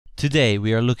Today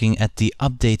we are looking at the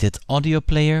updated audio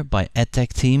player by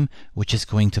EdTechTeam, which is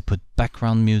going to put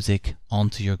background music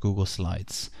onto your Google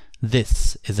Slides.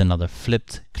 This is another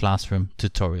flipped classroom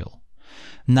tutorial.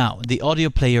 Now, the audio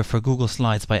player for Google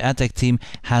Slides by EdTechTeam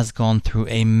has gone through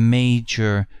a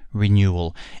major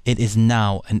renewal. It is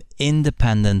now an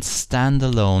independent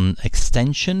standalone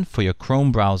extension for your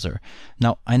Chrome browser.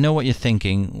 Now, I know what you're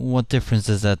thinking. What difference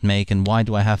does that make, and why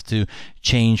do I have to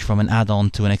change from an add-on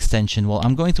to an extension? Well,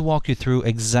 I'm going to walk you through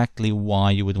exactly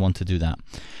why you would want to do that.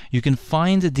 You can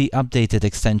find the updated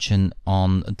extension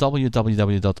on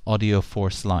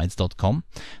www.audio4slides.com.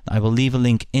 I will leave a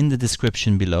link in the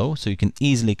description below, so you can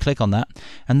easily click on that,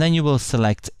 and then you will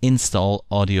select Install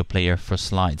Audio Player for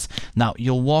Slides. Now,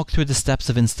 you'll walk through the steps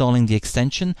of installing the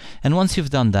extension, and once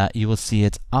you've done that, you will see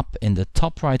it up in the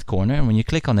top right corner, and when you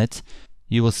click on it,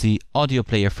 you will see Audio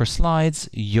Player for Slides.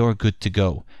 You're good to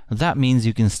go. That means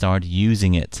you can start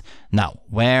using it. Now,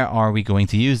 where are we going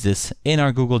to use this? In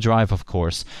our Google Drive, of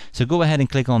course. So go ahead and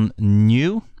click on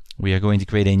New. We are going to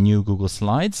create a new Google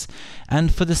Slides.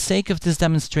 And for the sake of this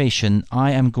demonstration,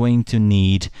 I am going to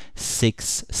need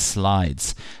 6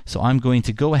 slides. So I'm going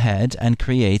to go ahead and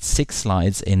create 6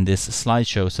 slides in this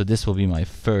slideshow. So this will be my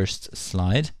first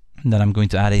slide. Then I'm going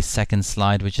to add a second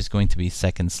slide, which is going to be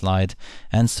second slide,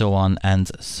 and so on and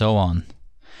so on.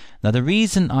 Now, the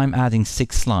reason I'm adding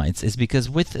 6 slides is because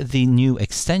with the new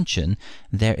extension,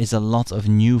 there is a lot of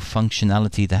new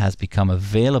functionality that has become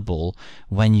available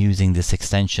when using this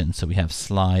extension. So we have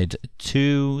slide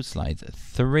 2, slide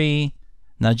 3.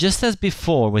 Now, just as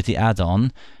before with the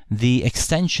add-on, the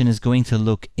extension is going to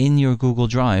look in your Google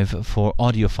Drive for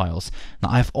audio files. Now,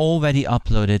 I've already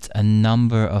uploaded a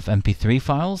number of MP3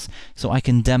 files, so I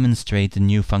can demonstrate the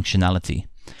new functionality.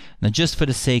 Now, just for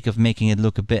the sake of making it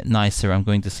look a bit nicer, I'm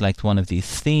going to select one of these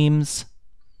themes.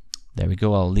 There we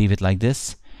go, I'll leave it like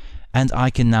this. And I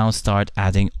can now start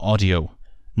adding audio.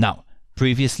 Now,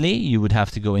 previously, you would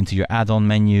have to go into your add-on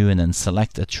menu and then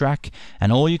select a track,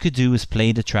 and all you could do is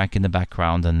play the track in the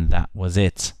background, and that was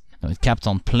it. Now, it kept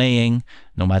on playing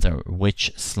no matter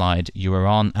which slide you were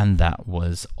on, and that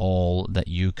was all that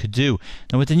you could do.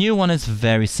 Now, with the new one, it's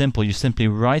very simple. You simply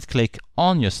right-click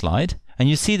on your slide, and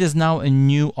you see there's now a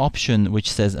new option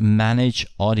which says Manage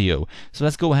Audio. So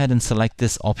let's go ahead and select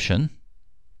this option.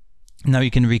 Now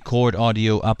you can record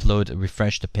audio, upload,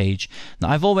 refresh the page. Now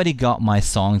I've already got my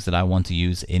songs that I want to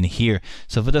use in here.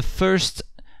 So for the first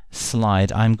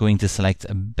slide, I'm going to select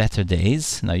Better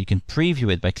Days. Now you can preview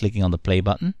it by clicking on the play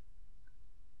button.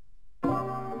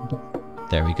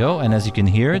 There we go. And as you can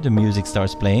hear, the music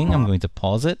starts playing. I'm going to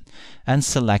pause it and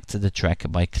select the track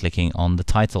by clicking on the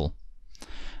title.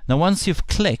 Now, once you've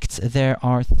clicked, there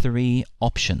are 3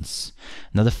 options.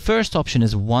 Now, the first option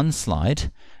is one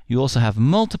slide. You also have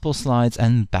multiple slides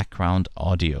and background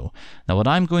audio. Now, what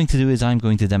I'm going to do is I'm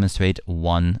going to demonstrate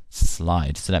one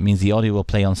slide. So that means the audio will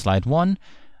play on slide 1,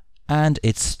 and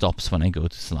it stops when I go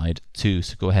to slide 2.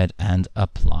 So go ahead and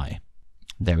apply.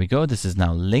 There we go. This is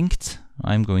now linked.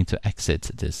 I'm going to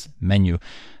exit this menu.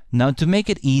 Now, to make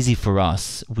it easy for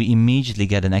us, we immediately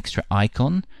get an extra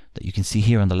icon that you can see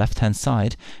here on the left-hand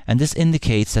side, and this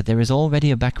indicates that there is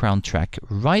already a background track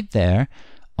right there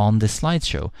on this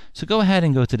slideshow. So go ahead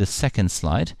and go to the second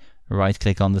slide,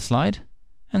 right-click on the slide,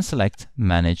 and select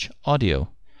Manage Audio.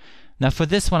 Now, for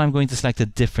this one, I'm going to select a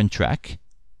different track,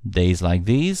 Days Like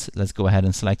These. Let's go ahead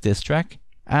and select this track,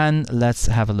 and let's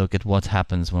have a look at what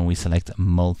happens when we select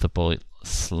multiple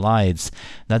slides.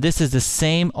 Now, this is the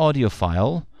same audio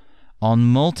file on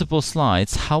multiple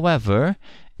slides. However,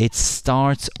 it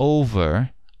starts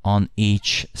over on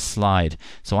each slide.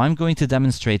 So I'm going to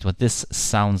demonstrate what this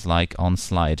sounds like on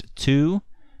slide 2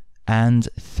 and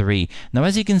 3. Now,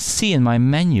 as you can see in my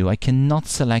menu, I cannot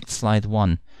select slide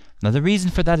 1. Now, the reason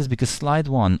for that is because slide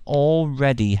 1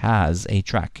 already has a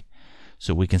track.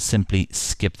 So we can simply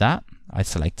skip that. I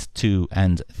select 2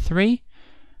 and 3,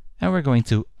 and we're going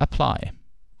to apply.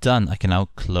 Done. I can now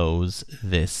close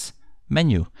this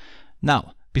menu.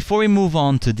 Now, before we move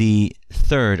on to the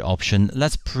third option,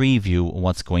 let's preview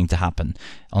what's going to happen.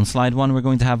 On slide 1, we're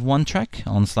going to have one track.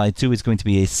 On slide 2, it's going to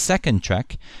be a second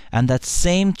track. And that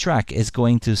same track is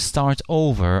going to start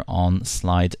over on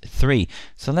slide 3.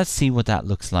 So let's see what that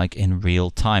looks like in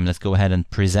real time. Let's go ahead and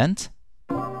present.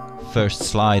 First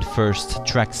slide, first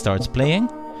track starts playing.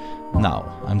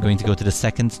 Now, I'm going to go to the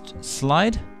second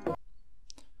slide.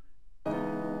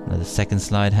 Now, the second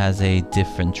slide has a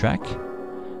different track.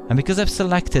 And because I've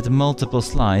selected multiple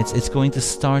slides, it's going to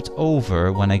start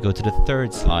over when I go to the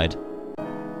third slide.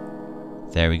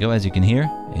 There we go, as you can hear,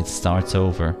 it starts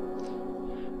over.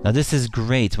 Now this is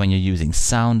great when you're using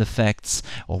sound effects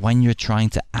or when you're trying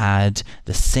to add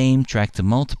the same track to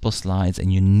multiple slides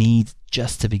and you need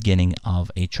just the beginning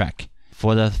of a track.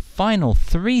 For the final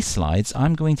 3 slides,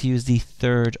 I'm going to use the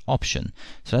third option.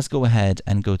 So let's go ahead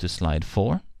and go to slide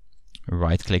 4.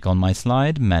 Right click on my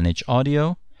slide, manage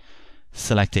audio,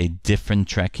 select a different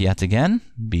track yet again,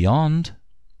 beyond,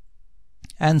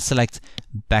 and select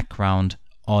background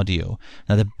audio.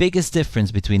 Now the biggest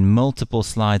difference between multiple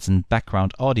slides and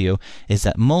background audio is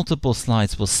that multiple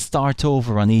slides will start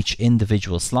over on each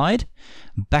individual slide.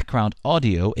 Background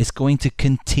audio is going to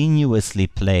continuously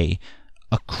play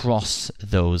across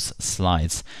those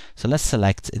slides. So let's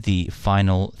select the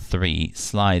final 3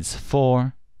 slides,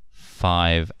 4,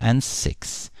 5 and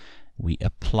 6. We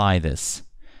apply this.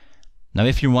 Now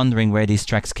if you're wondering where these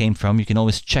tracks came from, you can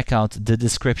always check out the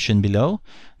description below.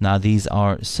 Now these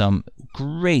are some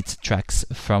great tracks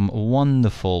from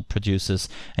wonderful producers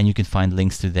and you can find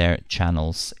links to their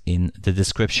channels in the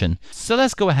description. So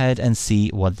let's go ahead and see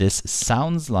what this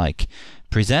sounds like.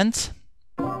 Present.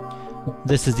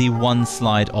 This is the 1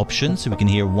 slide option, so we can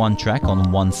hear 1 track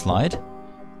on 1 slide.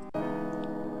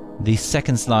 The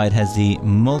second slide has the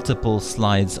multiple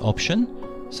slides option,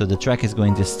 so the track is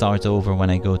going to start over when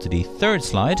I go to the third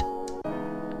slide.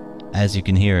 As you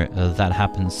can hear, that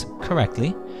happens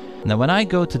correctly. Now when I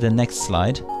go to the next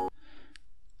slide,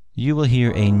 you will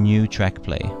hear a new track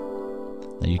play.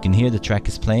 Now you can hear the track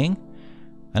is playing,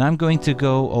 and I'm going to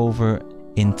go over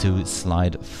into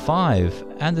slide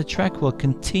 5 and the track will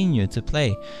continue to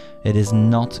play. It is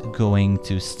not going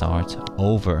to start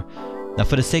over. Now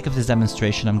for the sake of this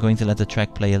demonstration, I'm going to let the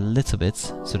track play a little bit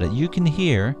so that you can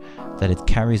hear that it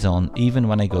carries on even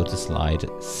when I go to slide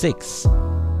 6.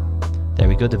 There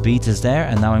we go, the beat is there,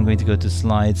 and now I'm going to go to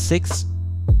slide 6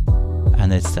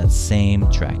 and it's that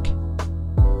same track.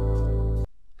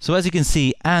 So as you can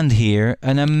see and hear,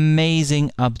 an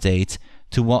amazing update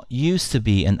to what used to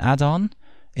be an add-on.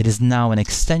 It is now an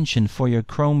extension for your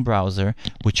Chrome browser,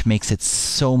 which makes it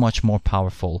so much more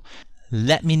powerful.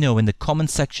 Let me know in the comment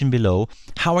section below,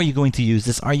 how are you going to use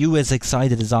this? Are you as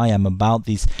excited as I am about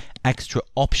these extra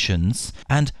options?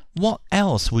 And what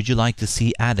else would you like to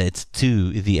see added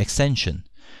to the extension?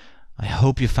 I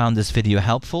hope you found this video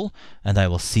helpful, and I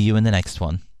will see you in the next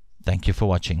one. Thank you for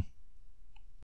watching.